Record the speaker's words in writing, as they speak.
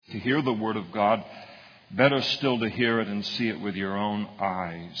to hear the Word of God. Better still to hear it and see it with your own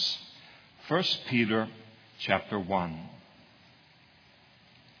eyes. 1 Peter chapter 1.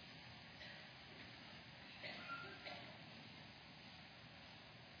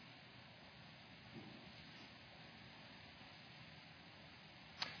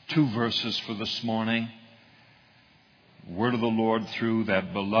 Two verses for this morning. Word of the Lord through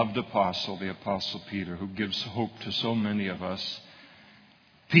that beloved apostle, the Apostle Peter, who gives hope to so many of us.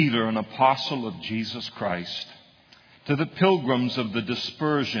 Peter, an apostle of Jesus Christ, to the pilgrims of the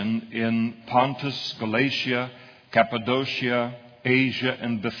dispersion in Pontus, Galatia, Cappadocia, Asia,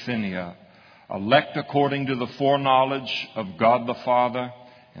 and Bithynia, elect according to the foreknowledge of God the Father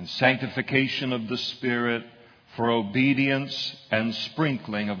and sanctification of the Spirit, for obedience and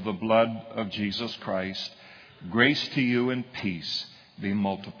sprinkling of the blood of Jesus Christ, grace to you and peace be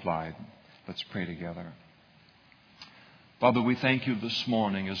multiplied. Let's pray together. Father, we thank you this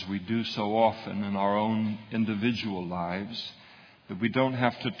morning, as we do so often in our own individual lives, that we don't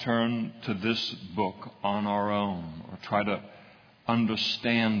have to turn to this book on our own or try to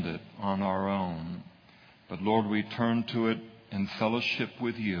understand it on our own. But Lord, we turn to it in fellowship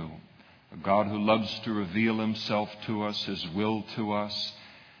with you, a God who loves to reveal himself to us, his will to us.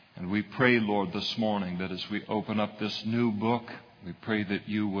 And we pray, Lord, this morning that as we open up this new book, we pray that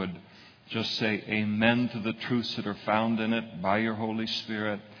you would just say amen to the truths that are found in it by your Holy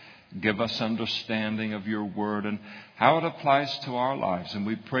Spirit. Give us understanding of your word and how it applies to our lives. And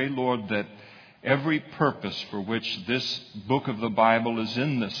we pray, Lord, that every purpose for which this book of the Bible is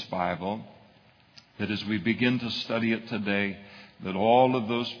in this Bible, that as we begin to study it today, that all of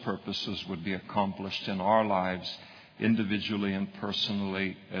those purposes would be accomplished in our lives individually and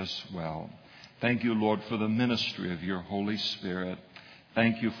personally as well. Thank you, Lord, for the ministry of your Holy Spirit.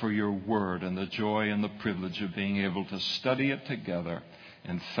 Thank you for your word and the joy and the privilege of being able to study it together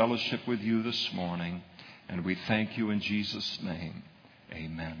in fellowship with you this morning. And we thank you in Jesus' name.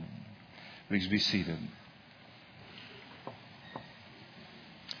 Amen. Please be seated.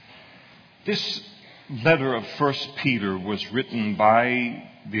 This letter of 1 Peter was written by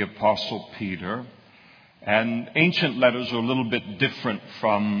the Apostle Peter. And ancient letters are a little bit different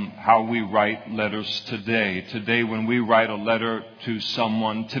from how we write letters today. Today, when we write a letter to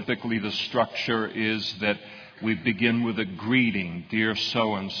someone, typically the structure is that we begin with a greeting, dear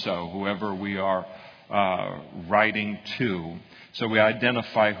so-and-so, whoever we are writing to. So we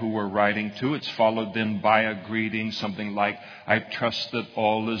identify who we're writing to. It's followed then by a greeting, something like, I trust that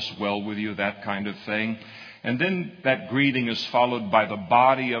all is well with you, that kind of thing. And then that greeting is followed by the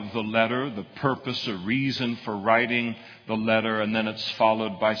body of the letter, the purpose or reason for writing the letter, and then it's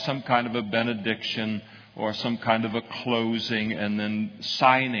followed by some kind of a benediction or some kind of a closing, and then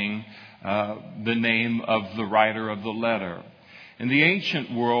signing the name of the writer of the letter. In the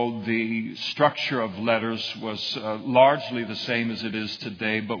ancient world, the structure of letters was largely the same as it is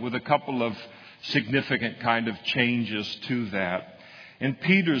today, but with a couple of significant kind of changes to that. In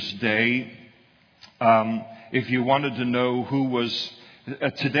Peter's day, if you wanted to know who was,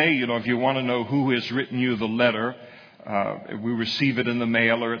 today, if you want to know who has written you the letter, we receive it in the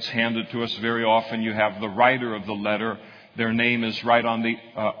mail or it's handed to us. Very often you have the writer of the letter. Their name is right on the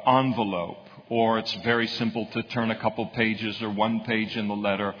envelope. Or it's very simple to turn a couple pages or one page in the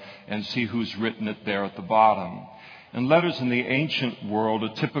letter and see who's written it there at the bottom. In letters in the ancient world,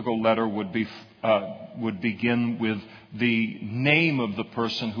 a typical letter would begin with the name of the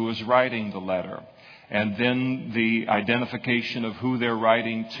person who is writing the letter. And then the identification of who they're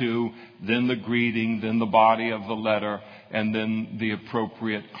writing to, then the greeting, then the body of the letter, and then the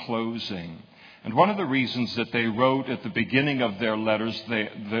appropriate closing. And one of the reasons that they wrote at the beginning of their letters,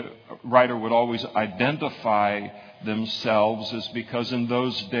 the writer would always identify themselves, is because in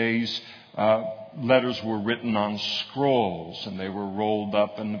those days, letters were written on scrolls, and they were rolled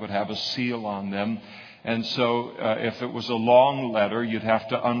up and would have a seal on them. And so if it was a long letter, you'd have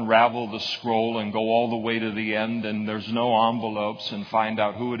to unravel the scroll and go all the way to the end, and there's no envelopes, and find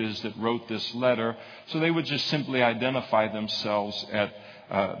out who it is that wrote this letter. So they would just simply identify themselves at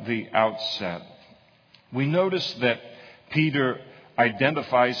the outset. We notice that Peter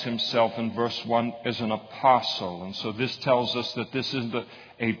identifies himself in verse 1 as an apostle. And so this tells us that this isn't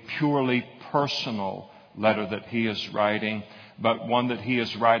a purely personal letter that he is writing, but one that he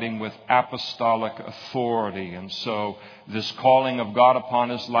is writing with apostolic authority. And so this calling of God upon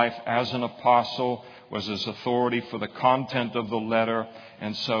his life as an apostle was his authority for the content of the letter.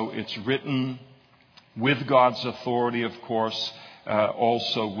 And so it's written with God's authority, of course,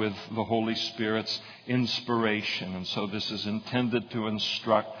 also with the Holy Spirit's inspiration. And so this is intended to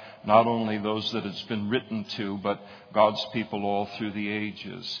instruct not only those that it's been written to, but God's people all through the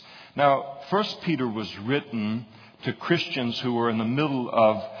ages. Now, 1 Peter was written to Christians who were in the middle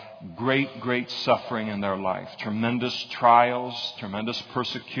of great suffering in their life. Tremendous trials, tremendous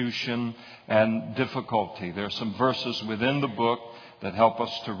persecution, and difficulty. There are some verses within the book that help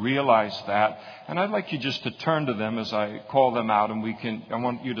us to realize that. And I'd like you just to turn to them as I call them out, and I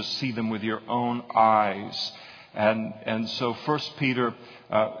want you to see them with your own eyes. And so 1 Peter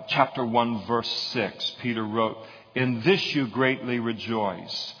chapter 1, verse 6, Peter wrote, "In this you greatly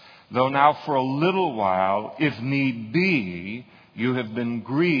rejoice, though now for a little while, if need be, you have been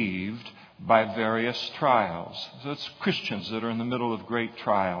grieved by various trials." So it's Christians that are in the middle of great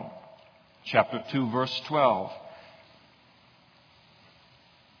trial. Chapter 2, verse 12.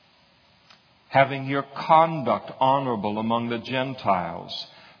 "Having your conduct honorable among the Gentiles,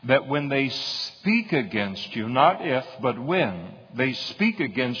 that when they speak against you," not if, but when, "they speak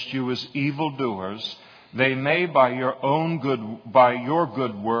against you as evildoers, they may by your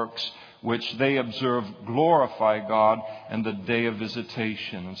good works, which they observe, glorify God in the day of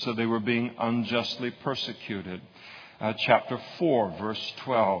visitation." And so they were being unjustly persecuted. Chapter 4, verse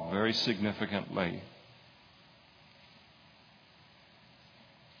 12, very significantly.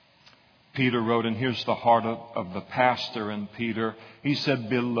 Peter wrote, and here's the heart of the pastor in Peter. He said,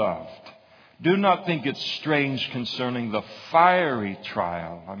 "Beloved, do not think it strange concerning the fiery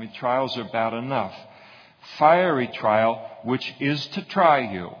trial." I mean, trials are bad enough. "Fiery trial, which is to try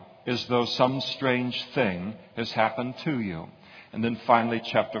you, as though some strange thing has happened to you." And then finally,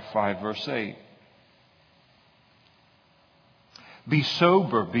 chapter 5, verse 8. "Be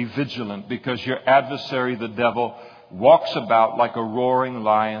sober, be vigilant, because your adversary, the devil, walks about like a roaring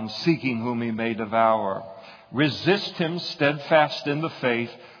lion, seeking whom he may devour. Resist him steadfast in the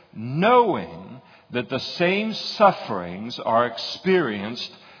faith, knowing that the same sufferings are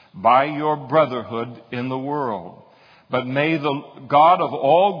experienced by your brotherhood in the world. But may the God of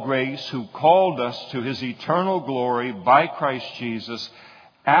all grace, who called us to his eternal glory by Christ Jesus,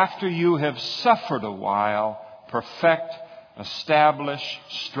 after you have suffered a while, perfect, establish,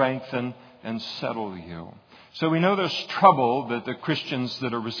 strengthen, and settle you." So we know there's trouble that the Christians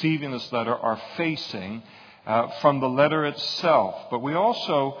that are receiving this letter are facing from the letter itself. But we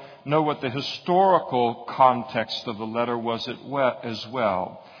also know what the historical context of the letter was as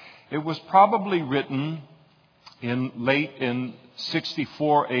well. It was probably written late in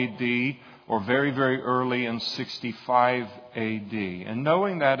 64 AD or very, very early in 65 AD. And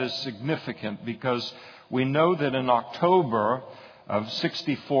knowing that is significant because we know that in October of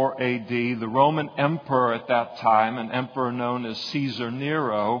 64 AD, the Roman emperor at that time, an emperor known as Caesar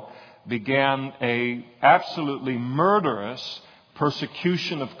Nero, began a absolutely murderous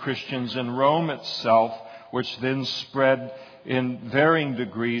persecution of Christians in Rome itself, which then spread in varying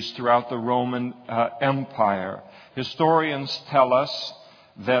degrees throughout the Roman Empire. Historians tell us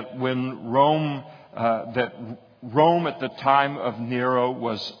that when Rome at the time of Nero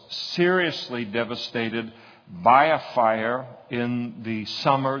was seriously devastated by a fire in the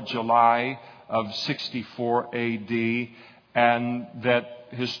summer, July of 64 AD, and that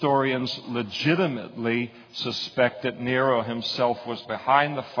historians legitimately suspect that Nero himself was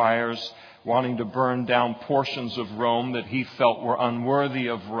behind the fires, wanting to burn down portions of Rome that he felt were unworthy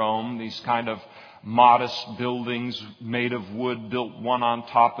of Rome, these kind of modest buildings made of wood, built one on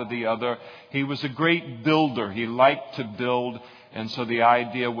top of the other. He was a great builder. He liked to build. And so the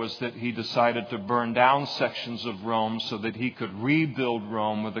idea was that he decided to burn down sections of Rome so that he could rebuild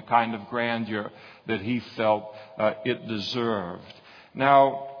Rome with the kind of grandeur that he felt it deserved.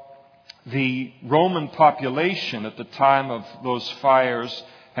 Now, the Roman population at the time of those fires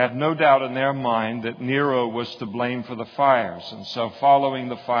had no doubt in their mind that Nero was to blame for the fires. And so following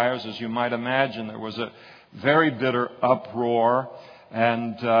the fires, as you might imagine, there was a very bitter uproar.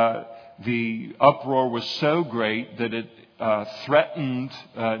 And the uproar was so great that it threatened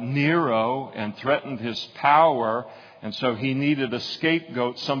Nero and threatened his power. And so he needed a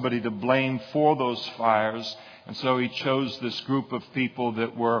scapegoat, somebody to blame for those fires. And so he chose this group of people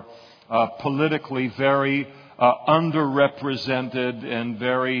that were politically very underrepresented and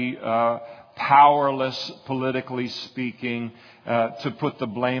very powerless, politically speaking, to put the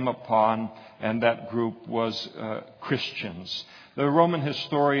blame upon. And that group was Christians. The Roman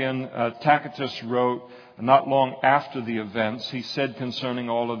historian Tacitus wrote, not long after the events, he said concerning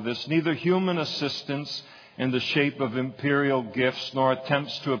all of this, "Neither human assistance in the shape of imperial gifts nor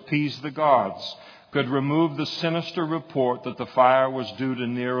attempts to appease the gods could remove the sinister report that the fire was due to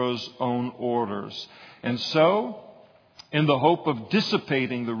Nero's own orders. And so In the hope of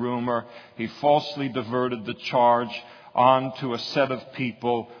dissipating the rumor, he falsely diverted the charge onto a set of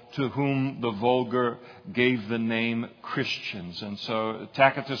people to whom the vulgar gave the name Christians. And so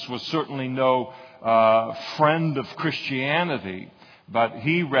Tacitus was certainly no friend of Christianity, but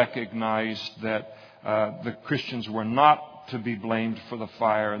he recognized that the Christians were not to be blamed for the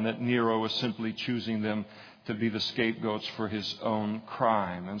fire and that Nero was simply choosing them to be the scapegoats for his own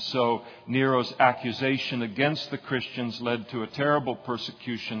crime. And so Nero's accusation against the Christians led to a terrible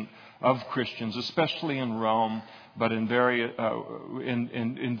persecution of Christians, especially in Rome, but in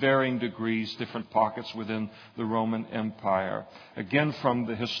varying degrees, different pockets within the Roman Empire. Again, from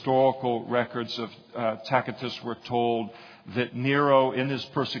the historical records of Tacitus, we're told that Nero, in his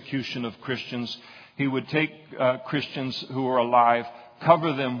persecution of Christians, he would take Christians who were alive,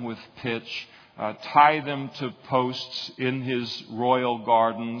 cover them with pitch, tie them to posts in his royal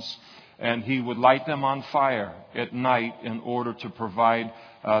gardens, and he would light them on fire at night in order to provide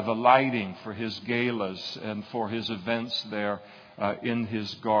the lighting for his galas and for his events there in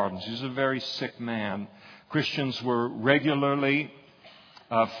his gardens. He was a very sick man. Christians were regularly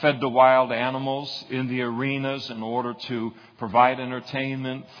fed to wild animals in the arenas in order to provide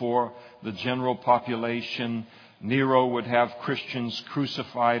entertainment for the general population. Nero would have Christians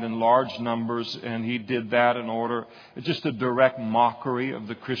crucified in large numbers, and he did that in order, just a direct mockery of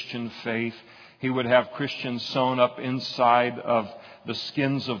the Christian faith. He would have Christians sewn up inside of the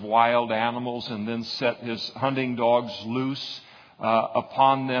skins of wild animals and then set his hunting dogs loose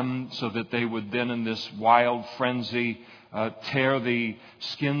upon them so that they would then, in this wild frenzy, tear the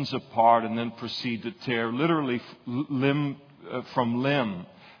skins apart and then proceed to tear literally limb from limb.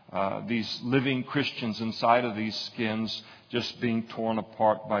 These living Christians inside of these skins just being torn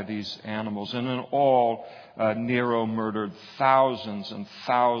apart by these animals. And in all, Nero murdered thousands and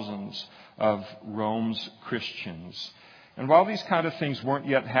thousands of Rome's Christians. And while these kind of things weren't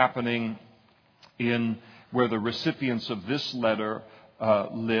yet happening in where the recipients of this letter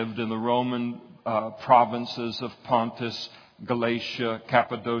lived, in the Roman provinces of Pontus, Galatia,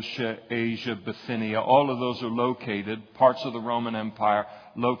 Cappadocia, Asia, Bithynia, all of those are located, parts of the Roman Empire,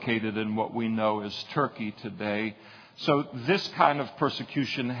 located in what we know as Turkey today. So this kind of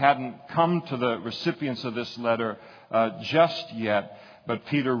persecution hadn't come to the recipients of this letter just yet, but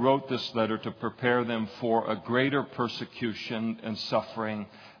Peter wrote this letter to prepare them for a greater persecution and suffering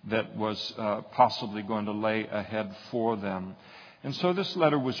that was possibly going to lay ahead for them. And so this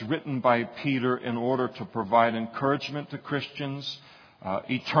letter was written by Peter in order to provide encouragement to Christians,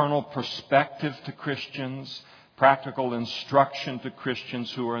 eternal perspective to Christians, practical instruction to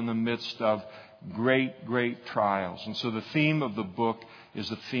Christians who are in the midst of great, great trials. And so the theme of the book is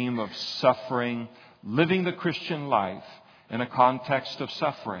the theme of suffering, living the Christian life in a context of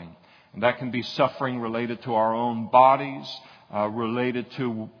suffering. And that can be suffering related to our own bodies, related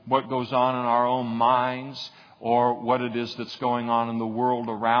to what goes on in our own minds, or what it is that's going on in the world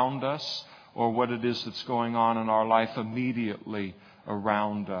around us, or what it is that's going on in our life immediately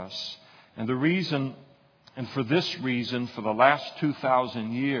around us. And the reason, and for this reason, for the last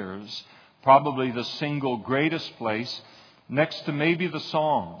 2,000 years, probably the single greatest place, next to maybe the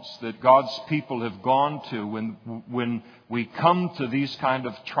Psalms, that God's people have gone to when we come to these kind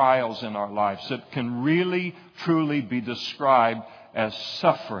of trials in our lives that can really, truly be described as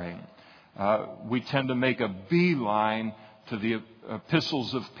suffering. We tend to make a beeline to the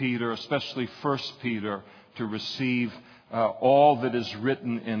epistles of Peter, especially 1 Peter, to receive all that is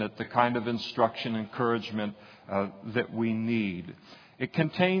written in it, the kind of instruction, encouragement that we need. It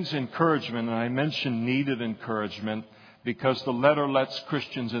contains encouragement, and I mention needed encouragement because the letter lets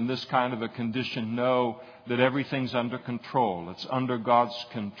Christians in this kind of a condition know that everything's under control. It's under God's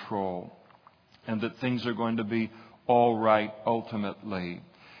control, and that things are going to be all right ultimately.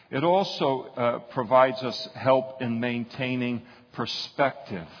 It also provides us help in maintaining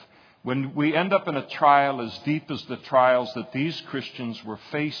perspective. When we end up in a trial as deep as the trials that these Christians were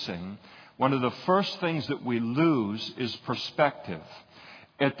facing, one of the first things that we lose is perspective.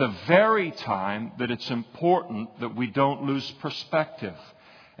 At the very time that it's important that we don't lose perspective.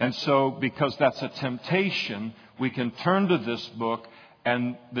 And so, because that's a temptation, we can turn to this book,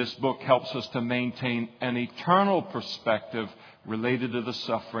 and this book helps us to maintain an eternal perspective related to the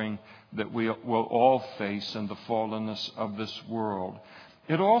suffering that we will all face in the fallenness of this world.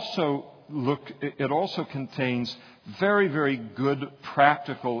 It also contains very, very good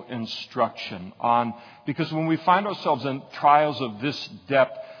practical instruction on, because when we find ourselves in trials of this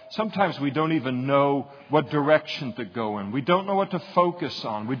depth, sometimes we don't even know what direction to go in. We don't know what to focus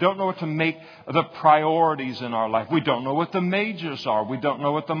on. We don't know what to make the priorities in our life. We don't know what the majors are. We don't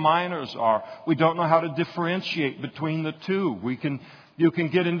know what the minors are. We don't know how to differentiate between the two. You can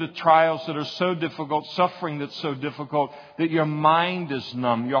get into trials that are so difficult, suffering that's so difficult, that your mind is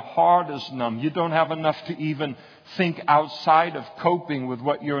numb, your heart is numb. You don't have enough to even think outside of coping with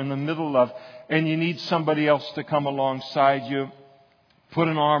what you're in the middle of. And you need somebody else to come alongside you, put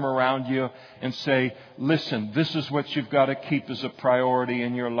an arm around you and say, listen, this is what you've got to keep as a priority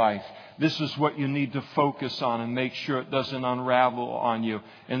in your life. This is what you need to focus on and make sure it doesn't unravel on you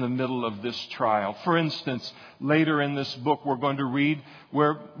in the middle of this trial. For instance, later in this book we're going to read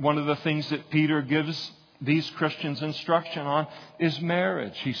where one of the things that Peter gives these Christians instruction on is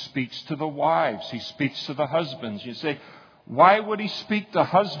marriage. He speaks to the wives. He speaks to the husbands. You say, why would he speak to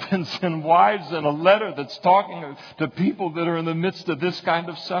husbands and wives in a letter that's talking to people that are in the midst of this kind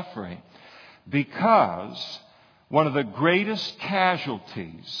of suffering? Because one of the greatest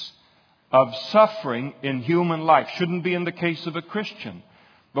casualties of suffering in human life shouldn't be in the case of a Christian,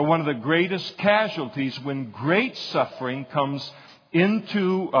 but one of the greatest casualties when great suffering comes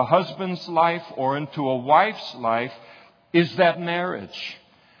into a husband's life or into a wife's life is that marriage.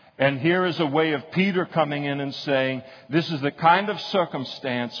 And here is a way of Peter coming in and saying, this is the kind of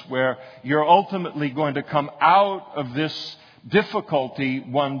circumstance where you're ultimately going to come out of this difficulty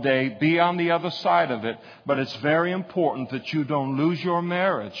one day, be on the other side of it, but it's very important that you don't lose your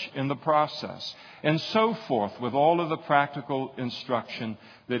marriage in the process. And so forth with all of the practical instruction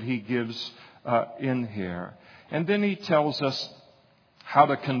that he gives in here. And then he tells us how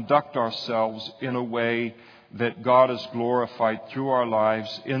to conduct ourselves in a way that God is glorified through our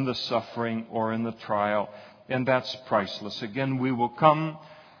lives in the suffering or in the trial. And that's priceless. Again, we will come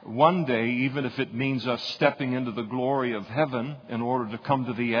one day, even if it means us stepping into the glory of heaven in order to come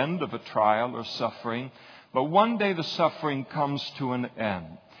to the end of a trial or suffering. But one day the suffering comes to an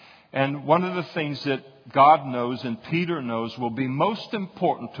end. And one of the things that God knows and Peter knows will be most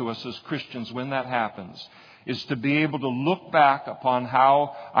important to us as Christians when that happens is to be able to look back upon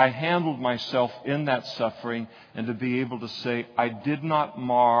how I handled myself in that suffering and to be able to say, I did not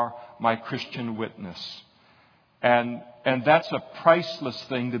mar my Christian witness. And that's a priceless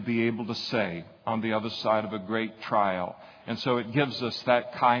thing to be able to say on the other side of a great trial. And so it gives us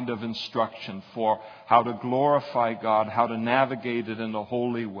that kind of instruction for how to glorify God, how to navigate it in a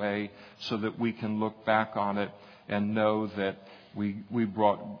holy way so that we can look back on it and know that we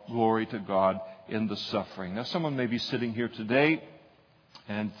brought glory to God in the suffering. Now, someone may be sitting here today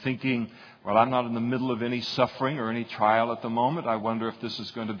and thinking, well, I'm not in the middle of any suffering or any trial at the moment. I wonder if this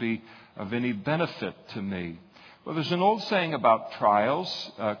is going to be of any benefit to me. Well, there's an old saying about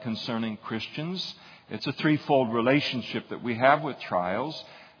trials concerning Christians. It's a threefold relationship that we have with trials,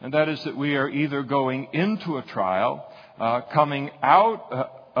 and that is that we are either going into a trial, coming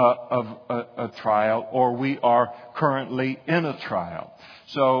out of a trial, or we are currently in a trial.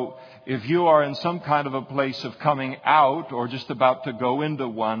 So if you are in some kind of a place of coming out or just about to go into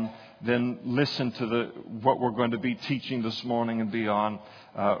one, then listen to what we're going to be teaching this morning and beyond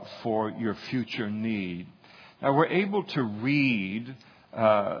for your future need. Now, we're able to read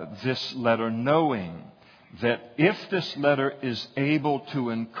this letter knowing that if this letter is able to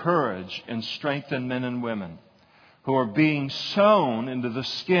encourage and strengthen men and women who are being sewn into the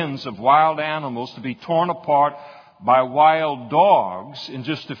skins of wild animals to be torn apart by wild dogs in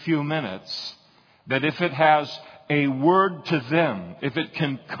just a few minutes, that if it has a word to them, if it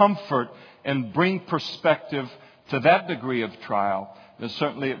can comfort and bring perspective to that degree of trial, then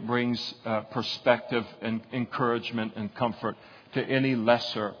certainly it brings perspective and encouragement and comfort to any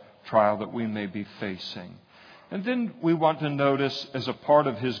lesser trial that we may be facing. And then we want to notice, as a part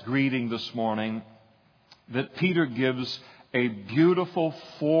of his greeting this morning, that Peter gives a beautiful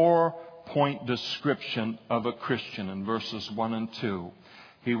 4-point description of a Christian in verses 1 and 2.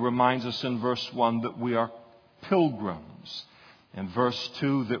 He reminds us in verse 1 that we are pilgrims. In verse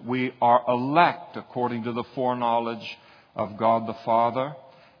 2 that we are elect according to the foreknowledge of God the Father.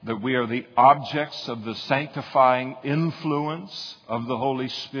 That we are the objects of the sanctifying influence of the Holy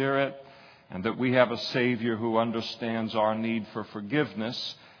Spirit. And that we have a Savior who understands our need for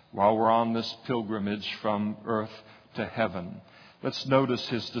forgiveness while we're on this pilgrimage from earth to heaven. Let's notice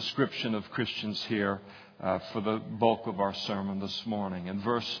his description of Christians here for the bulk of our sermon this morning. In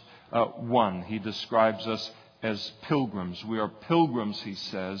verse 1, he describes us as pilgrims. We are pilgrims, he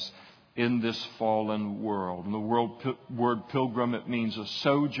says, in this fallen world. And the word pilgrim, it means a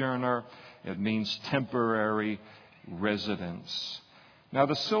sojourner. It means temporary residence. Now,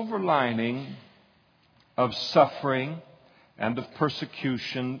 the silver lining of suffering and of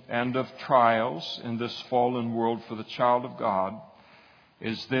persecution and of trials in this fallen world for the child of God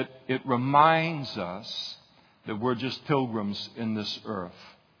is that it reminds us that we're just pilgrims in this earth,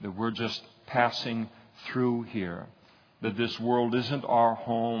 that we're just passing through here, that this world isn't our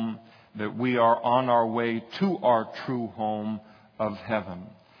home, that we are on our way to our true home of heaven.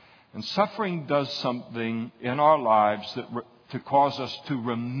 And suffering does something in our lives to cause us to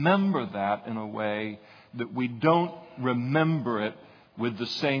remember that in a way that we don't remember it with the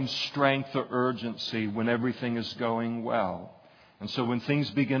same strength or urgency when everything is going well. And so when things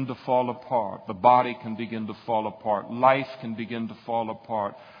begin to fall apart, the body can begin to fall apart, life can begin to fall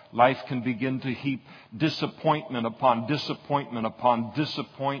apart, life can begin to heap disappointment upon disappointment upon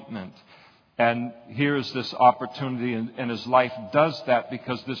disappointment. And here is this opportunity, and as life does that,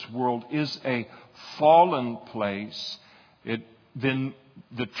 because this world is a fallen place, then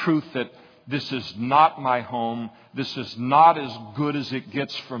the truth that this is not my home, this is not as good as it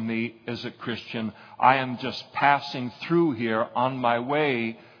gets for me as a Christian. I am just passing through here on my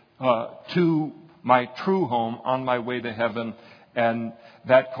way to my true home, on my way to heaven. And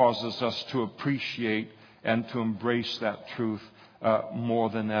that causes us to appreciate and to embrace that truth more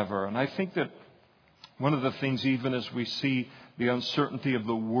than ever. And I think that one of the things, even as we see the uncertainty of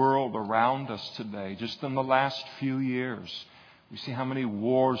the world around us today, just in the last few years, we see how many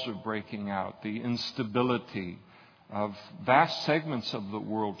wars are breaking out, the instability of vast segments of the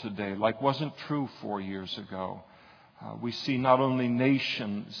world today, like wasn't true 4 years ago. We see not only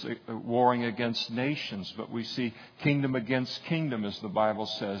nations warring against nations, but we see kingdom against kingdom, as the Bible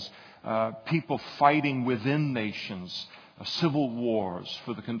says, people fighting within nations, civil wars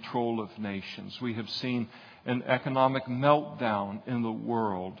for the control of nations. We have seen an economic meltdown in the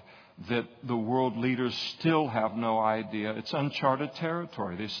world that the world leaders still have no idea. It's uncharted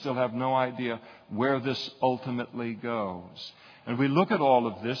territory. They still have no idea where this ultimately goes. And we look at all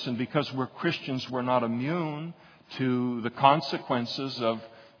of this, and because we're Christians, we're not immune to the consequences of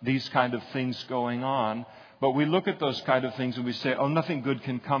these kind of things going on. But we look at those kind of things and we say, oh, nothing good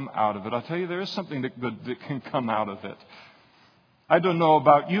can come out of it. I'll tell you, there is something good that can come out of it. I don't know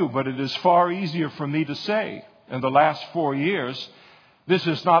about you, but it is far easier for me to say in the last 4 years, this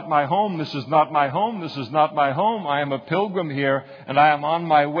is not my home, this is not my home, this is not my home. I am a pilgrim here, and I am on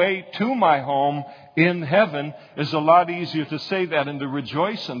my way to my home in heaven. It's a lot easier to say that and to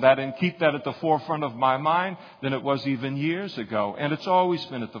rejoice in that and keep that at the forefront of my mind than it was even years ago. And it's always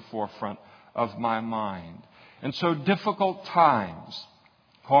been at the forefront of my mind. And so difficult times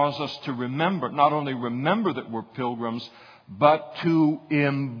cause us to remember, not only remember that we're pilgrims, but to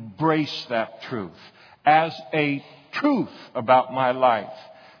embrace that truth as a truth about my life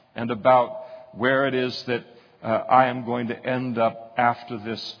and about where it is that I am going to end up after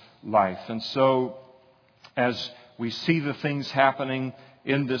this life. And so as we see the things happening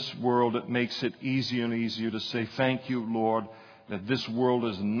in this world, it makes it easier and easier to say, thank you, Lord, that this world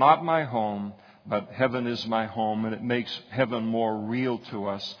is not my home, but heaven is my home, and it makes heaven more real to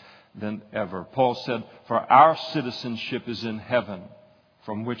us than ever. Paul said, for our citizenship is in heaven,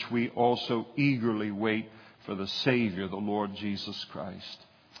 from which we also eagerly wait for the Savior, the Lord Jesus Christ.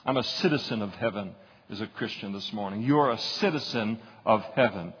 I'm a citizen of heaven as a Christian this morning. You're a citizen of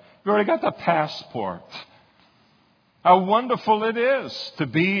heaven. You already got the passport. How wonderful it is to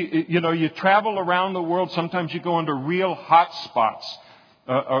be, you travel around the world. Sometimes you go into real hot spots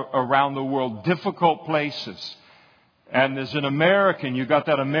around the world, difficult places. And as an American, you got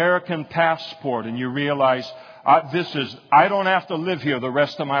that American passport and you realize, I don't have to live here the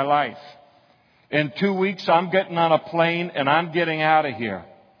rest of my life. In 2 weeks, I'm getting on a plane and I'm getting out of here.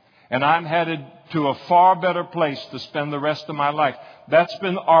 And I'm headed to a far better place to spend the rest of my life. That's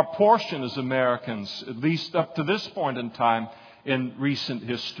been our portion as Americans, at least up to this point in time in recent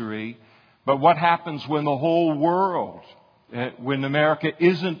history. But what happens when the whole world, when America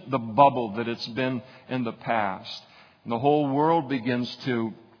isn't the bubble that it's been in the past, and the whole world begins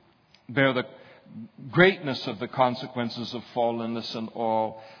to bear the greatness of the consequences of fallenness and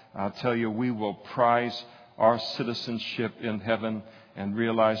all? I'll tell you, we will prize our citizenship in heaven and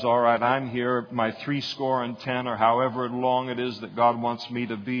realize, all right, I'm here, my 70 or however long it is that God wants me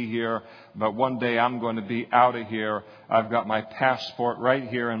to be here, but one day I'm going to be out of here. I've got my passport right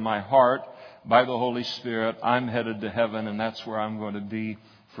here in my heart by the Holy Spirit. I'm headed to heaven, and that's where I'm going to be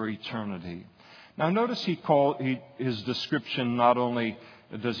for eternity. Now notice his description, not only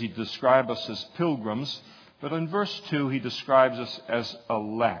does he describe us as pilgrims, but in verse 2, he describes us as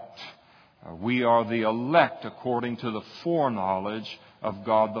elect. We are the elect according to the foreknowledge of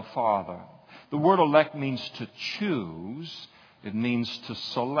God the Father. The word elect means to choose. It means to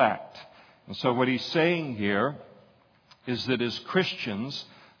select. And so what he's saying here is that as Christians,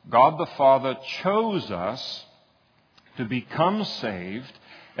 God the Father chose us to become saved,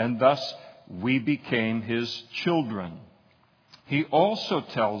 and thus we became His children. He also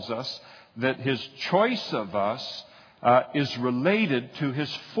tells us that His choice of us is related to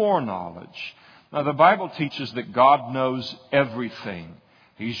His foreknowledge. Now, the Bible teaches that God knows everything.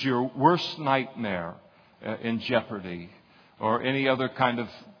 He's your worst nightmare in Jeopardy or any other kind of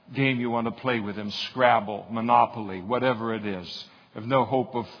game you want to play with Him, Scrabble, Monopoly, whatever it is, of no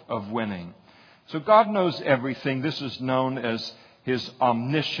hope of winning. So God knows everything. This is known as His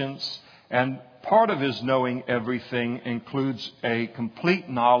omniscience, and part of His knowing everything includes a complete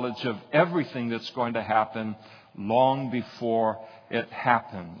knowledge of everything that's going to happen long before it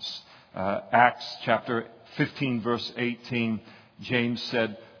happens. Acts chapter 15, verse 18, James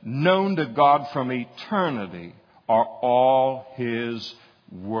said, "Known to God from eternity are all His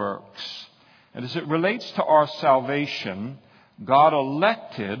works." And as it relates to our salvation, God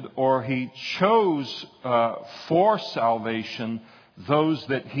elected, or He chose for salvation those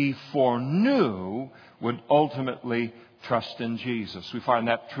that He foreknew would ultimately trust in Jesus. We find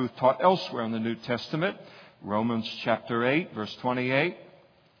that truth taught elsewhere in the New Testament. Romans chapter 8, verse 28.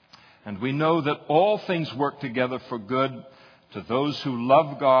 "And we know that all things work together for good to those who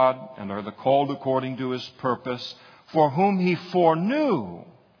love God and are the called according to His purpose, for whom He foreknew,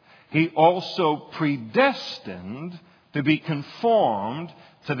 He also predestined to be conformed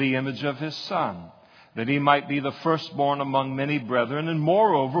to the image of His Son, that He might be the firstborn among many brethren. And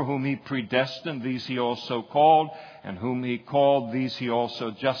moreover, whom He predestined, these He also called. And whom He called, these He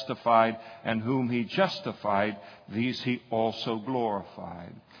also justified. And whom He justified, these He also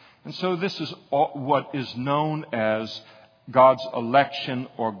glorified." And so this is what is known as God's election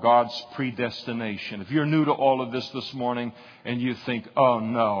or God's predestination. If you're new to all of this morning and you think, "Oh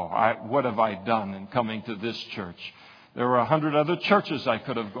no, what have I done in coming to this church? There were 100 other churches I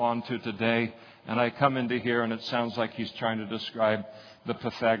could have gone to today, and I come into here and it sounds like he's trying to describe the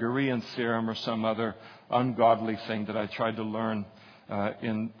Pythagorean theorem or some other ungodly thing that I tried to learn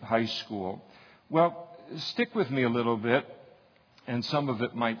in high school." Well, stick with me a little bit, and some of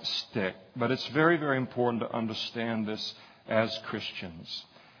it might stick, but it's very, very important to understand this as Christians.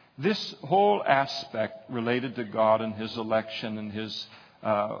 This whole aspect related to God and His election and His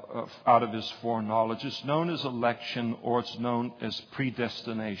out of His foreknowledge is known as election, or it's known as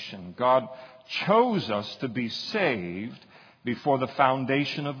predestination. God chose us to be saved before the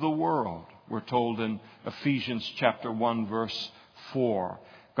foundation of the world. We're told in Ephesians chapter 1, verse 4.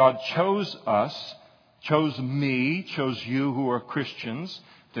 God chose us, chose me, chose you who are Christians,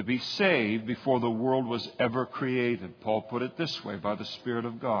 to be saved before the world was ever created. Paul put it this way, by the Spirit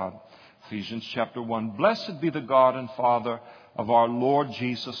of God. Ephesians chapter 1, "Blessed be the God and Father of our Lord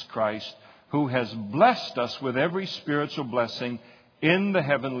Jesus Christ, who has blessed us with every spiritual blessing in the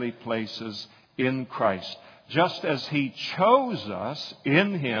heavenly places in Christ, just as He chose us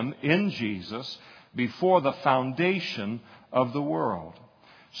in Him, in Jesus, before the foundation of the world."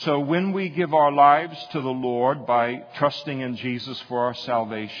 So when we give our lives to the Lord by trusting in Jesus for our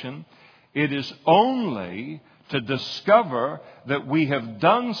salvation, it is only to discover that we have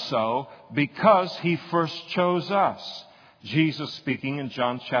done so because He first chose us. Jesus speaking in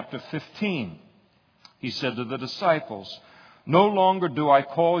John chapter 15, He said to the disciples, "No longer do I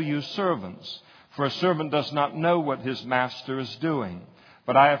call you servants, for a servant does not know what his master is doing.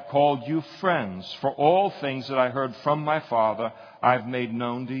 But I have called you friends, for all things that I heard from my Father I have made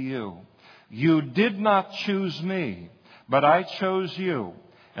known to you. You did not choose me, but I chose you,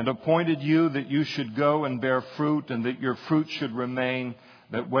 and appointed you that you should go and bear fruit, and that your fruit should remain,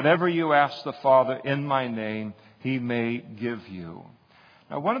 that whatever you ask the Father in my name, He may give you."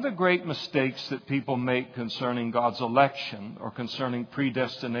 Now, one of the great mistakes that people make concerning God's election or concerning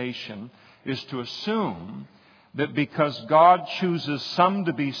predestination is to assume that because God chooses some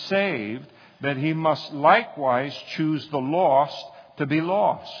to be saved, that He must likewise choose the lost to be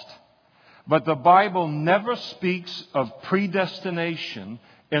lost. But the Bible never speaks of predestination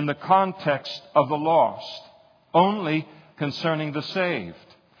in the context of the lost, only concerning the saved.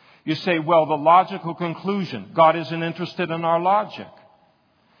 You say, well, the logical conclusion, God isn't interested in our logic.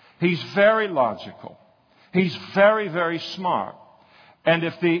 He's very logical. He's very, very smart. And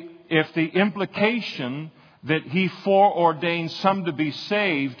if the implication that He foreordains some to be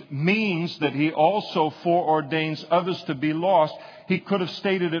saved means that He also foreordains others to be lost, He could have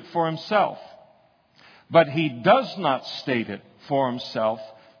stated it for Himself. But He does not state it for Himself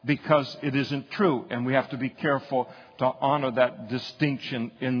because it isn't true. And we have to be careful to honor that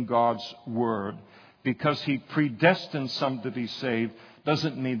distinction in God's Word. Because He predestines some to be saved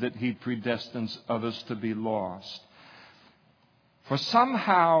doesn't mean that He predestines others to be lost. For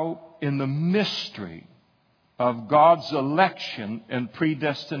somehow in the mystery of God's election and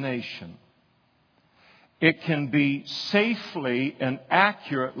predestination, it can be safely and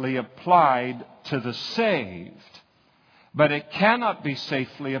accurately applied to the saved, but it cannot be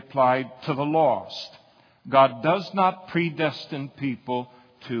safely applied to the lost. God does not predestine people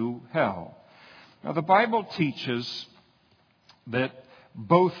to hell. Now, the Bible teaches that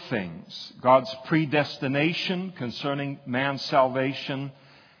both things, God's predestination concerning man's salvation,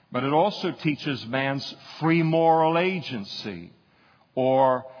 but it also teaches man's free moral agency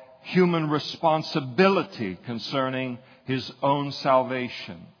or human responsibility concerning his own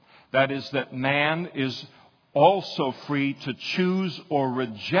salvation. That is, that man is also free to choose or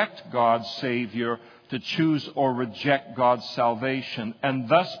reject God's Savior, to choose or reject God's salvation, and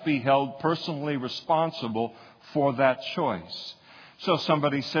thus be held personally responsible for that choice. So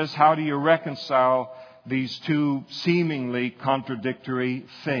somebody says, how do you reconcile these two seemingly contradictory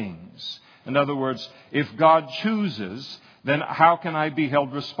things? In other words, if God chooses, then how can I be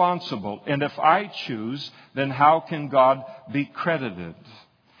held responsible? And if I choose, then how can God be credited?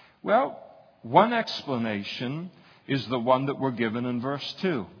 Well, one explanation is the one that we're given in verse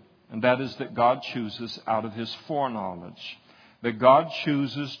 2. And that is that God chooses out of His foreknowledge. That God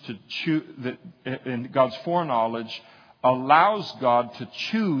chooses to choose, and God's foreknowledge allows God to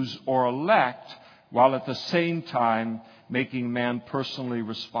choose or elect, while at the same time making man personally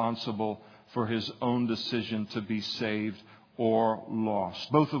responsible for his own decision to be saved or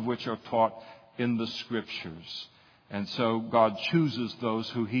lost, both of which are taught in the Scriptures. And so God chooses those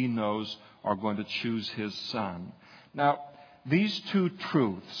who He knows are going to choose His Son. Now, these two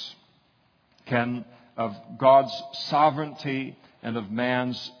truths of God's sovereignty and of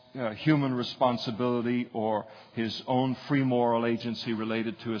man's human responsibility or his own free moral agency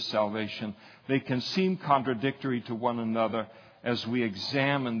related to his salvation, they can seem contradictory to one another as we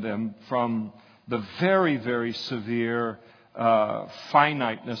examine them from the very, very severe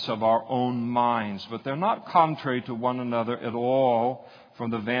finiteness of our own minds. But they're not contrary to one another at all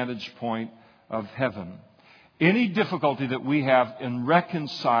from the vantage point of heaven. Any difficulty that we have in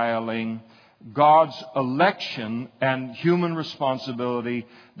reconciling God's election and human responsibility,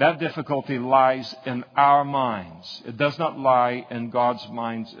 that difficulty lies in our minds. It does not lie in God's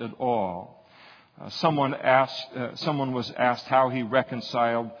minds at all. Someone was asked how he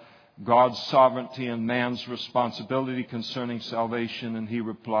reconciled God's sovereignty and man's responsibility concerning salvation, and he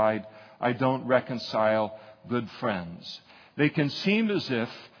replied, I don't reconcile good friends. They can seem as if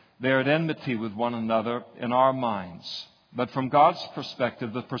they're at enmity with one another in our minds. But from God's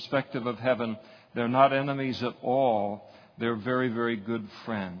perspective, the perspective of heaven, they're not enemies at all. They're very, very good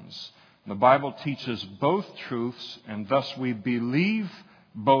friends. The Bible teaches both truths, and thus we believe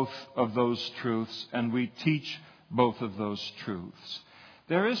both of those truths, and we teach both of those truths.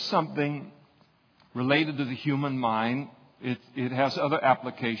 There is something related to the human mind. It has other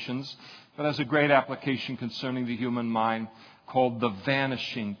applications, but has a great application concerning the human mind called the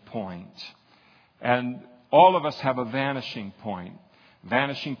vanishing point. And all of us have a vanishing point.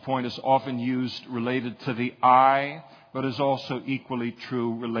 Vanishing point is often used related to the eye, but is also equally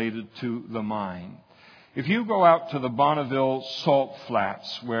true related to the mind. If you go out to the Bonneville Salt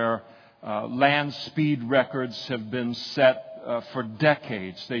Flats, where land speed records have been set for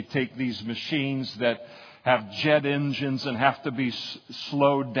decades, they take these machines that have jet engines and have to be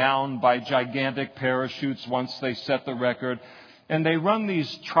slowed down by gigantic parachutes once they set the record. And they run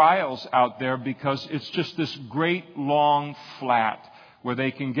these trials out there because it's just this great long flat where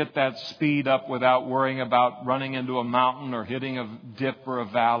they can get that speed up without worrying about running into a mountain or hitting a dip or a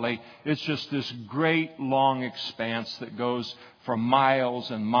valley. It's just this great long expanse that goes for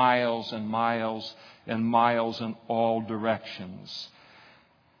miles and miles and miles and miles in all directions.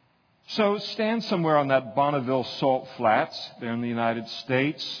 So stand somewhere on that Bonneville Salt Flats there in the United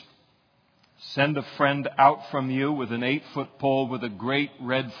States. Send a friend out from you with an 8-foot pole with a great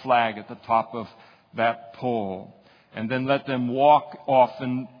red flag at the top of that pole. And then let them walk off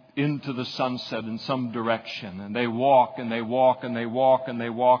into the sunset in some direction. And they walk and they walk and they walk and they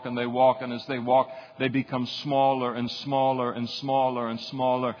walk and they walk. And as they walk, they become smaller and smaller and smaller and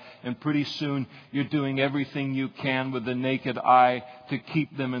smaller. And pretty soon you're doing everything you can with the naked eye to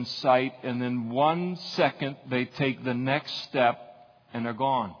keep them in sight. And in 1 second, they take the next step and they're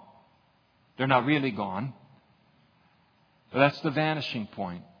gone. They're not really gone. But that's the vanishing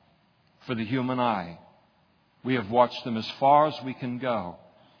point for the human eye. We have watched them as far as we can go.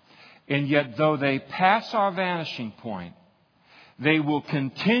 And yet, though they pass our vanishing point, they will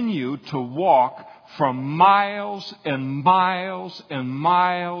continue to walk for miles and miles and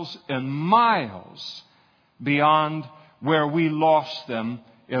miles and miles beyond where we lost them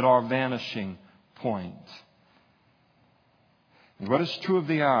at our vanishing point. And what is true of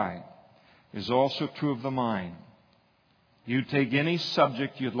the eye is also true of the mind. You take any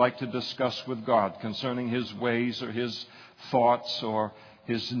subject you'd like to discuss with God concerning His ways or His thoughts or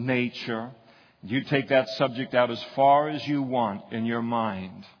His nature. You take that subject out as far as you want in your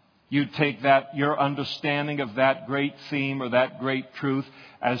mind. You take that, your understanding of that great theme or that great truth,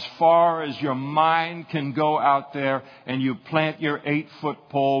 as far as your mind can go out there, and you plant your 8-foot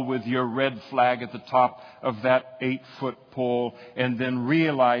pole with your red flag at the top of that 8-foot pole, and then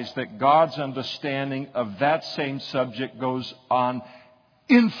realize that God's understanding of that same subject goes on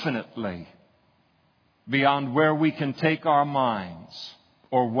infinitely beyond where we can take our minds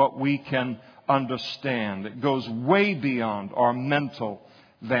or what we can understand. It goes way beyond our mental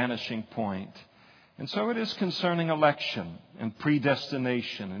vanishing point. And so it is concerning election and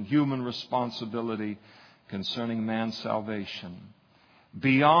predestination and human responsibility concerning man's salvation.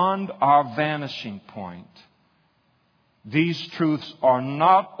 Beyond our vanishing point, these truths are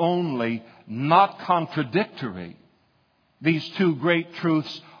not only not contradictory, these two great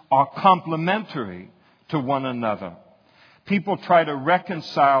truths are complementary to one another. People try to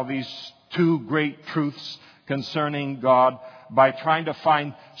reconcile these two great truths concerning God by trying to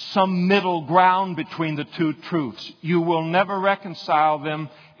find some middle ground between the two truths. You will never reconcile them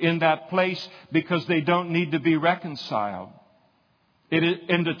in that place because they don't need to be reconciled.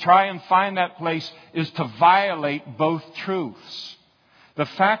 And to try and find that place is to violate both truths. The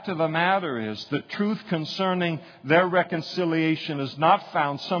fact of the matter is the truth concerning their reconciliation is not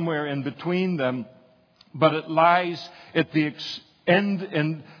found somewhere in between them, but it lies at the end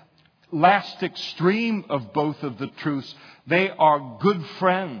and last extreme of both of the truths. They are good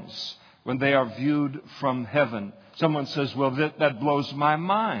friends when they are viewed from heaven. Someone says, well, that blows my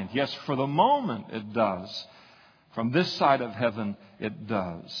mind. Yes, for the moment it does. From this side of heaven, it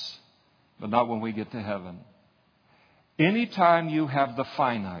does. But not when we get to heaven. Anytime you have the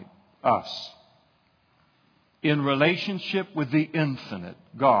finite, us, in relationship with the infinite,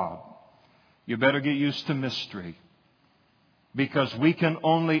 God, you better get used to mystery. Because we can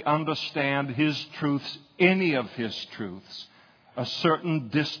only understand His truths, any of His truths, a certain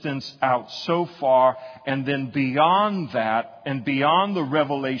distance out so far, and then beyond that, and beyond the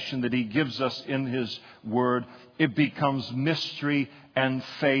revelation that He gives us in His Word, it becomes mystery and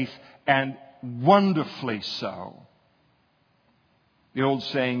faith, and wonderfully so. The old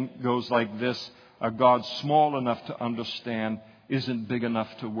saying goes like this: a God small enough to understand isn't big enough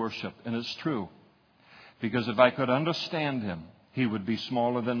to worship. And it's true. Because if I could understand Him, He would be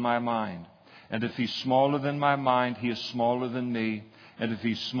smaller than my mind. And if He's smaller than my mind, He is smaller than me. And if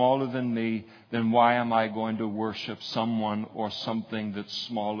He's smaller than me, then why am I going to worship someone or something that's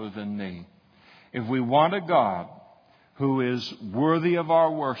smaller than me? If we want a God who is worthy of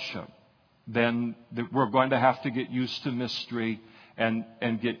our worship, then we're going to have to get used to mystery and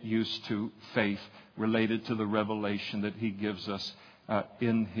get used to faith related to the revelation that He gives us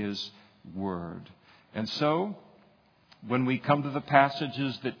in His Word. And so, when we come to the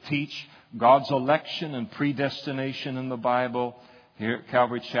passages that teach God's election and predestination in the Bible, here at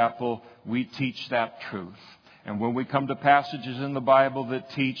Calvary Chapel, we teach that truth. And when we come to passages in the Bible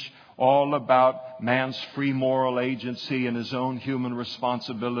that teach all about man's free moral agency and his own human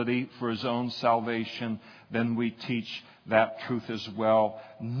responsibility for his own salvation, then we teach that truth as well,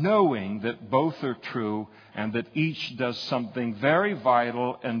 knowing that both are true and that each does something very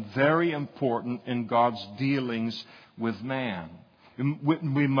vital and very important in God's dealings with man.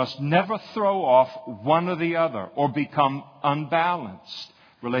 We must never throw off one or the other or become unbalanced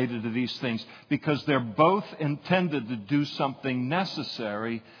related to these things, because they're both intended to do something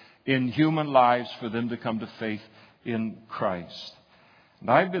necessary in human lives for them to come to faith in Christ.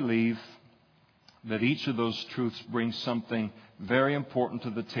 And I believe that each of those truths brings something very important to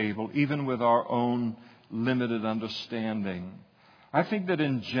the table, even with our own limited understanding. I think that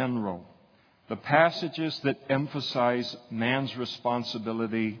in general, the passages that emphasize man's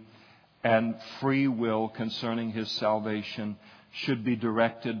responsibility and free will concerning his salvation should be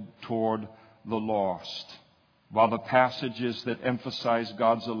directed toward the lost, while the passages that emphasize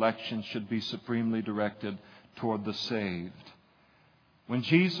God's election should be supremely directed toward the saved. When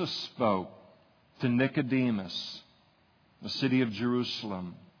Jesus spoke to Nicodemus, the city of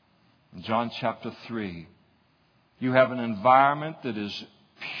Jerusalem, in John chapter 3, you have an environment that is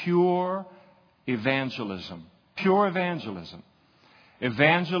pure evangelism. Pure evangelism.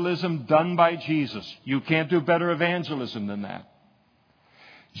 Evangelism done by Jesus. You can't do better evangelism than that.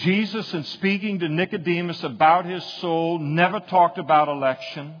 Jesus, in speaking to Nicodemus about his soul, never talked about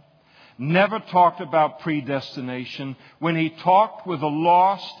election, never talked about predestination. When he talked with the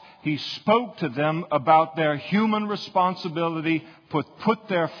lost, he spoke to them about their human responsibility to put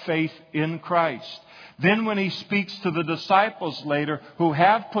their faith in Christ. Then when he speaks to the disciples later who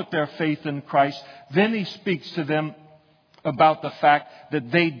have put their faith in Christ, then he speaks to them about the fact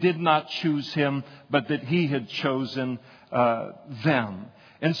that they did not choose him, but that he had chosen them.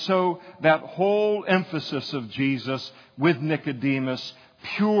 And so that whole emphasis of Jesus with Nicodemus,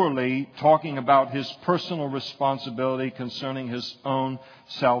 purely talking about his personal responsibility concerning his own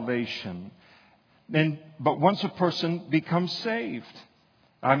salvation. But once a person becomes saved,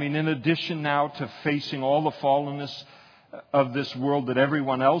 in addition now to facing all the fallenness of this world that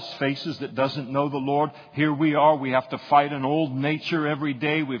everyone else faces that doesn't know the Lord, here we are. We have to fight an old nature every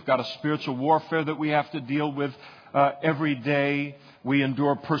day. We've got a spiritual warfare that we have to deal with every day. We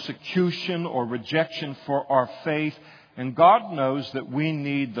endure persecution or rejection for our faith. And God knows that we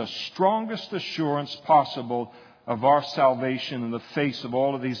need the strongest assurance possible of our salvation in the face of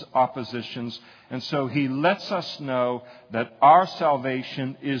all of these oppositions. And so he lets us know that our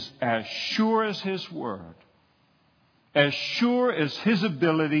salvation is as sure as his word, as sure as his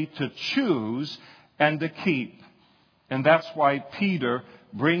ability to choose and to keep. And that's why Peter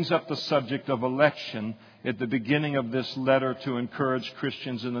brings up the subject of election at the beginning of this letter to encourage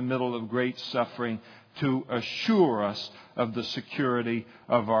Christians in the middle of great suffering to assure us of the security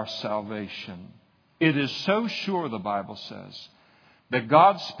of our salvation. It is so sure, the Bible says, that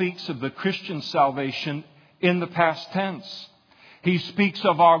God speaks of the Christian salvation in the past tense. He speaks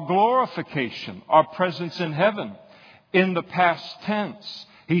of our glorification, our presence in heaven, in the past tense.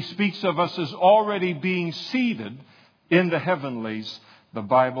 He speaks of us as already being seated in the heavenlies, the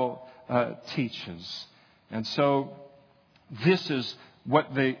Bible teaches. And so this is what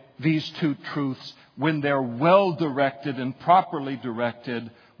these two truths, when they're well directed and properly directed,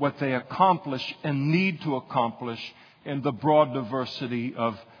 what they accomplish and need to accomplish in the broad diversity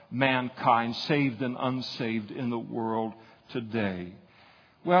of mankind, saved and unsaved in the world today.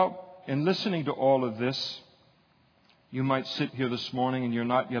 Well, in listening to all of this, you might sit here this morning and you're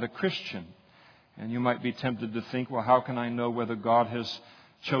not yet a Christian. And you might be tempted to think, well, how can I know whether God has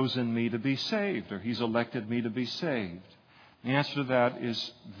chosen me to be saved or he's elected me to be saved? The answer to that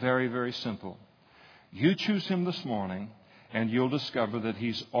is very, very simple. You choose him this morning and you'll discover that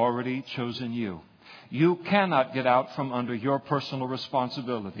he's already chosen you. You cannot get out from under your personal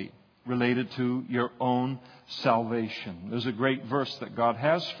responsibility related to your own salvation. There's a great verse that God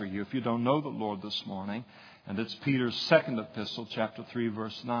has for you if you don't know the Lord this morning, and it's Peter's second epistle, chapter 3,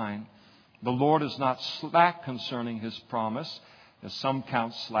 verse 9. The Lord is not slack concerning his promise, as some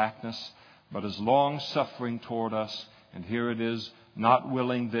count slackness, but is long-suffering toward us. And here it is, not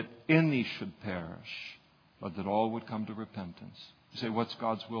willing that any should perish, but that all would come to repentance. You say, what's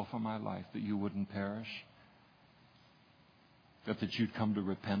God's will for my life? That you wouldn't perish? That you'd come to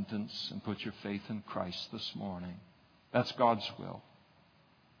repentance and put your faith in Christ this morning. That's God's will.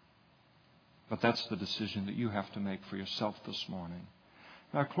 But that's the decision that you have to make for yourself this morning.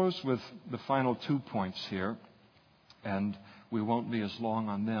 Now, I'll close with the final 2 points here, and we won't be as long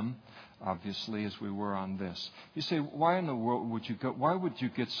on them, obviously, as we were on this. You say, why in the world would you go? Why would you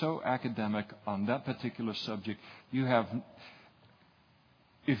get so academic on that particular subject?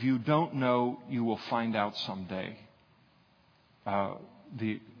 If you don't know, you will find out someday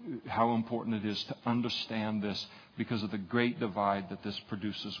how important it is to understand this because of the great divide that this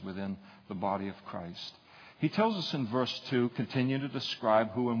produces within the body of Christ. He tells us in verse 2, continue to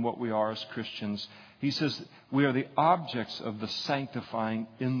describe who and what we are as Christians. He says we are the objects of the sanctifying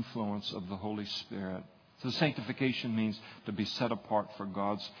influence of the Holy Spirit. So sanctification means to be set apart for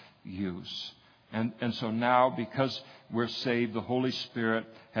God's use. And so now, because we're saved, the Holy Spirit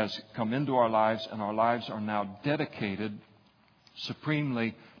has come into our lives, and our lives are now dedicated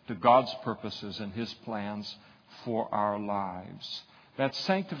supremely to God's purposes and his plans for our lives. That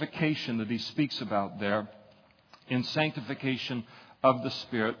sanctification that he speaks about there, in sanctification of the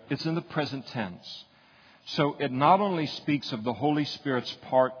Spirit, it's in the present tense. So it not only speaks of the Holy Spirit's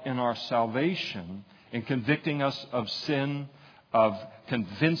part in our salvation, in convicting us of sin, of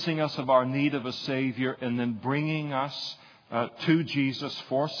convincing us of our need of a Savior, and then bringing us to Jesus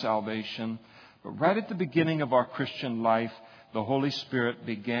for salvation. But right at the beginning of our Christian life, the Holy Spirit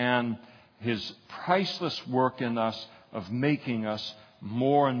began his priceless work in us of making us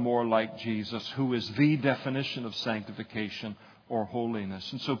more and more like Jesus, who is the definition of sanctification or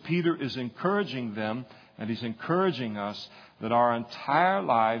holiness. And so Peter is encouraging them, and he's encouraging us, that our entire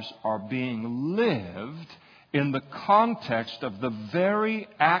lives are being lived in the context of the very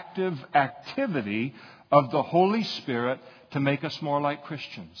active activity of the Holy Spirit to make us more like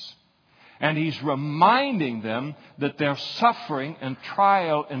Christians. And He's reminding them that their suffering and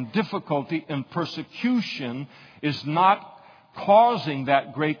trial and difficulty and persecution is not causing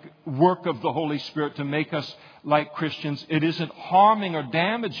that great work of the Holy Spirit to make us like Christians. It isn't harming or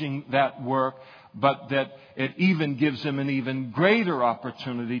damaging that work, but that it even gives them an even greater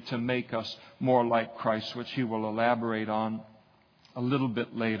opportunity to make us more like Christ, which he will elaborate on a little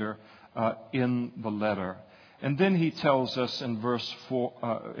bit later in the letter. And then he tells us in verse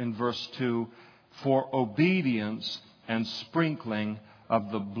 2, for obedience and sprinkling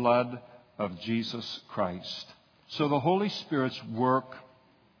of the blood of Jesus Christ. So the Holy Spirit's work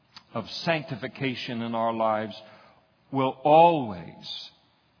of sanctification in our lives will always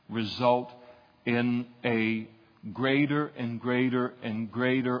result in a greater and greater and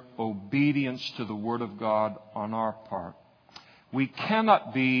greater obedience to the Word of God on our part. We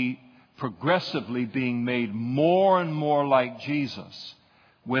cannot be progressively being made more and more like Jesus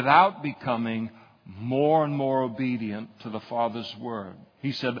without becoming more and more obedient to the Father's Word.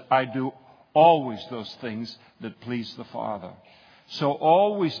 He said, I do always those things that please the Father. So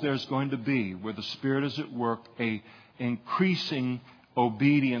always there's going to be, where the Spirit is at work, a increasing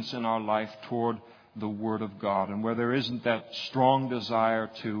obedience in our life toward the Word of God. And where there isn't that strong desire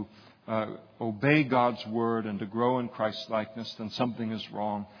to obey God's Word and to grow in Christ's likeness, then something is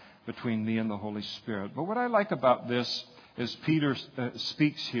wrong between me and the Holy Spirit. But what I like about this is Peter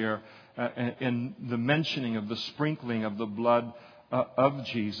speaks here in the mentioning of the sprinkling of the blood of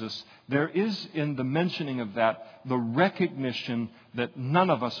Jesus. There is in the mentioning of that the recognition that none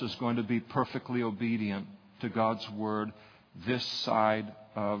of us is going to be perfectly obedient to God's Word this side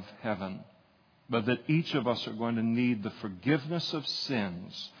of heaven, but that each of us are going to need the forgiveness of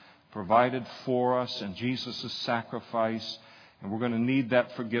sins provided for us in Jesus' sacrifice, and we're going to need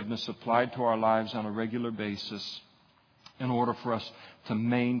that forgiveness applied to our lives on a regular basis in order for us to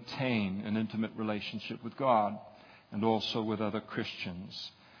maintain an intimate relationship with God and also with other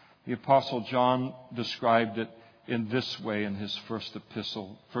Christians. The Apostle John described it in this way in his first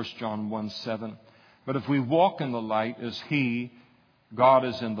epistle, 1 John 1:7. But if we walk in the light as He, God,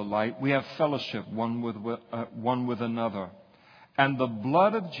 is in the light, we have fellowship one with another. And the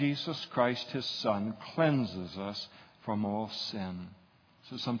blood of Jesus Christ, His Son, cleanses us from all sin.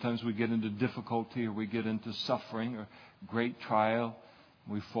 So sometimes we get into difficulty or we get into suffering or great trial.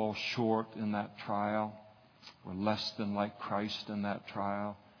 We fall short in that trial. We're less than like Christ in that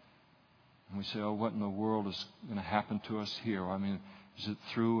trial. And we say, oh, what in the world is going to happen to us here? I mean, is it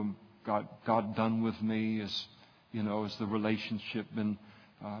through God done with me? Has the relationship been,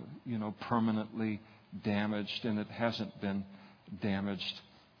 permanently damaged? And it hasn't been damaged.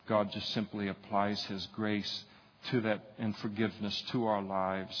 God just simply applies His grace to that and forgiveness to our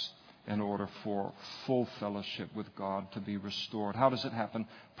lives in order for full fellowship with God to be restored. How does it happen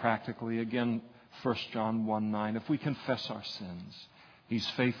practically? Again, 1 John 1:9. If we confess our sins, He's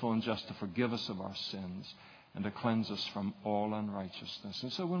faithful and just to forgive us of our sins and to cleanse us from all unrighteousness.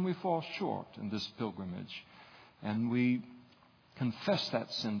 And so when we fall short in this pilgrimage and we confess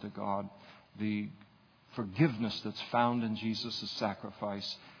that sin to God, the forgiveness that's found in Jesus'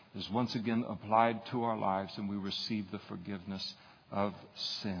 sacrifice is once again applied to our lives, and we receive the forgiveness of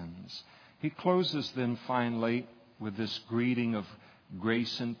sins. He closes then finally with this greeting of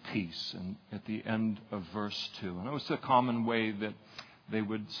grace and peace, and at the end of verse 2. And it was a common way that they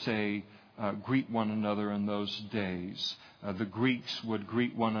would say, greet one another in those days. The Greeks would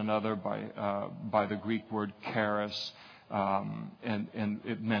greet one another by the Greek word charis, and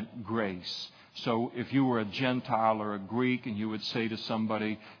it meant grace. So if you were a Gentile or a Greek and you would say to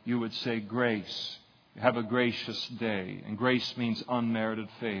somebody, you would say grace. Have a gracious day. And grace means unmerited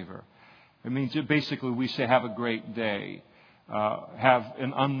favor. It means basically we say have a great day. Have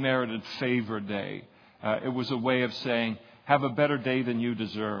an unmerited favor day. It was a way of saying have a better day than you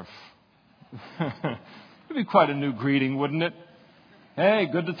deserve. It'd be quite a new greeting, wouldn't it? Hey,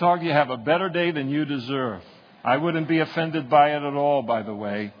 good to talk to you. Have a better day than you deserve. I wouldn't be offended by it at all, by the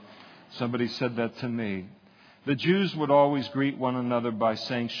way. Somebody said that to me. The Jews would always greet one another by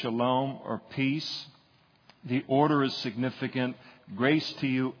saying shalom or peace. The order is significant. Grace to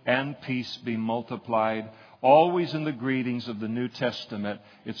you and peace be multiplied. Always in the greetings of the New Testament,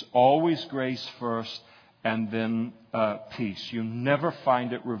 it's always grace first and then peace. You never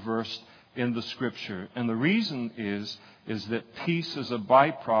find it reversed in the Scripture. And the reason is that peace is a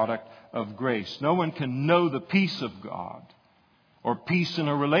byproduct of grace. No one can know the peace of God or peace in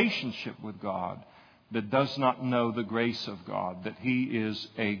a relationship with God that does not know the grace of God, that He is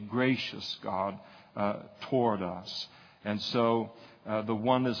a gracious God toward us. And so the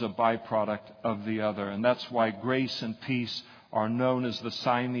one is a byproduct of the other. And that's why grace and peace are known as the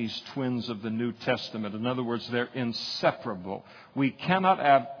Siamese twins of the New Testament. In other words, they're inseparable. We cannot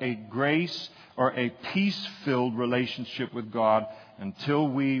have a grace or a peace-filled relationship with God until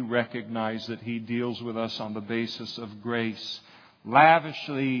we recognize that He deals with us on the basis of grace,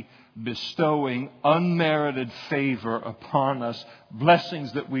 lavishly bestowing unmerited favor upon us,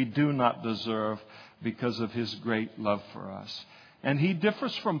 blessings that we do not deserve because of His great love for us. And He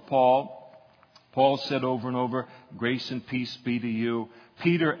differs from Paul. Paul said over and over, grace and peace be to you.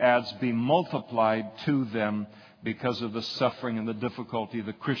 Peter adds, be multiplied to them, because of the suffering and the difficulty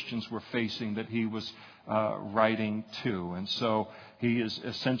the Christians were facing that he was writing to. And so he is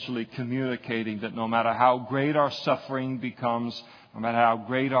essentially communicating that no matter how great our suffering becomes, no matter how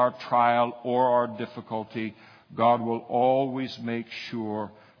great our trial or our difficulty, God will always make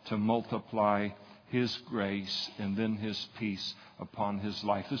sure to multiply His grace and then His peace upon his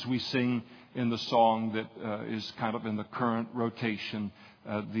life. As we sing in the song that is kind of in the current rotation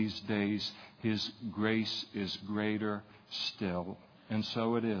these days, His grace is greater still. And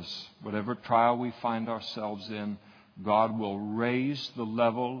so it is. Whatever trial we find ourselves in, God will raise the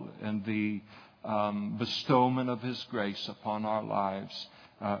level and the bestowment of His grace upon our lives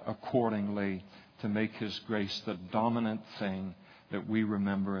accordingly to make His grace the dominant thing that we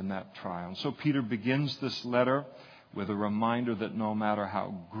remember in that trial. And so Peter begins this letter with a reminder that no matter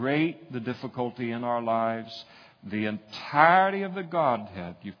how great the difficulty in our lives, the entirety of the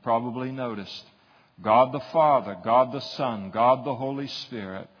Godhead, you've probably noticed, God the Father, God the Son, God the Holy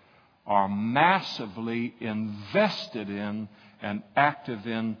Spirit, are massively invested in and active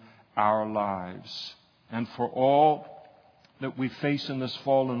in our lives. And for all that we face in this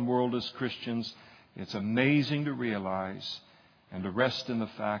fallen world as Christians, it's amazing to realize and to rest in the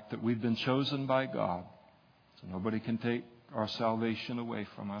fact that we've been chosen by God. So nobody can take our salvation away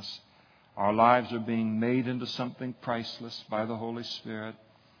from us. Our lives are being made into something priceless by the Holy Spirit.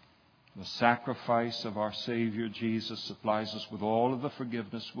 The sacrifice of our Savior Jesus supplies us with all of the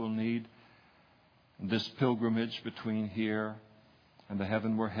forgiveness we'll need. And this pilgrimage between here and the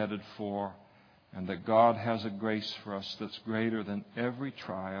heaven we're headed for, and that God has a grace for us that's greater than every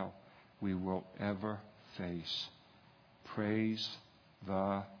trial we will ever face. Praise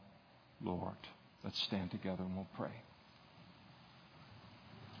the Lord. Let's stand together and we'll pray.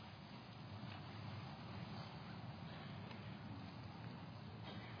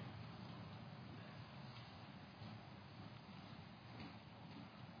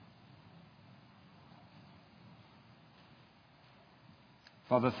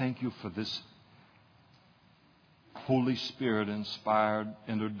 Father, thank you for this Holy Spirit-inspired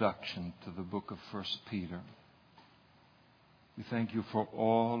introduction to the book of 1 Peter. We thank you for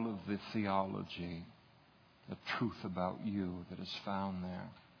all of the theology, the truth about you that is found there.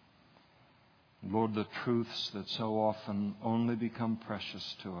 Lord, the truths that so often only become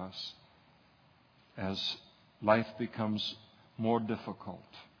precious to us as life becomes more difficult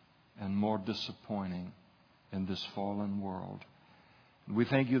and more disappointing in this fallen world. We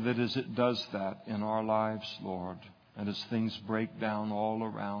thank you that as it does that in our lives, Lord, and as things break down all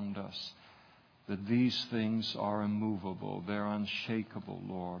around us, that these things are immovable, they're unshakable,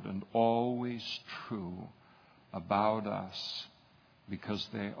 Lord, and always true about us because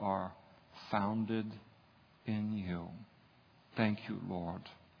they are founded in you. Thank you, Lord,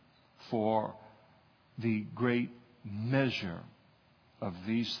 for the great measure of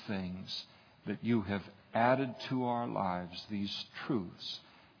these things that you have added to our lives, these truths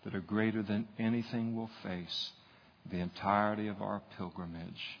that are greater than anything we'll face the entirety of our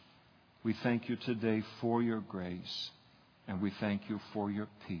pilgrimage. We thank you today for your grace, and we thank you for your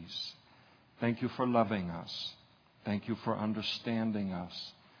peace. Thank you for loving us. Thank you for understanding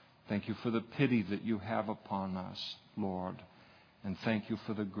us. Thank you for the pity that you have upon us, Lord. And thank you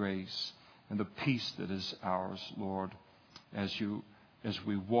for the grace and the peace that is ours, Lord, as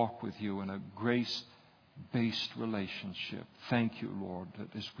we walk with you in a grace-based relationship. Thank you, Lord,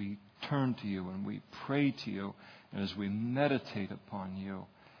 that as we turn to you and we pray to you and as we meditate upon you,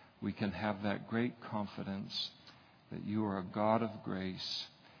 we can have that great confidence that you are a God of grace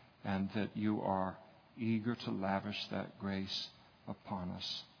and that you are eager to lavish that grace upon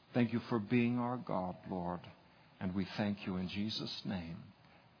us. Thank you for being our God, Lord, and we thank you in Jesus' name.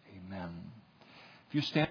 Amen. If you stand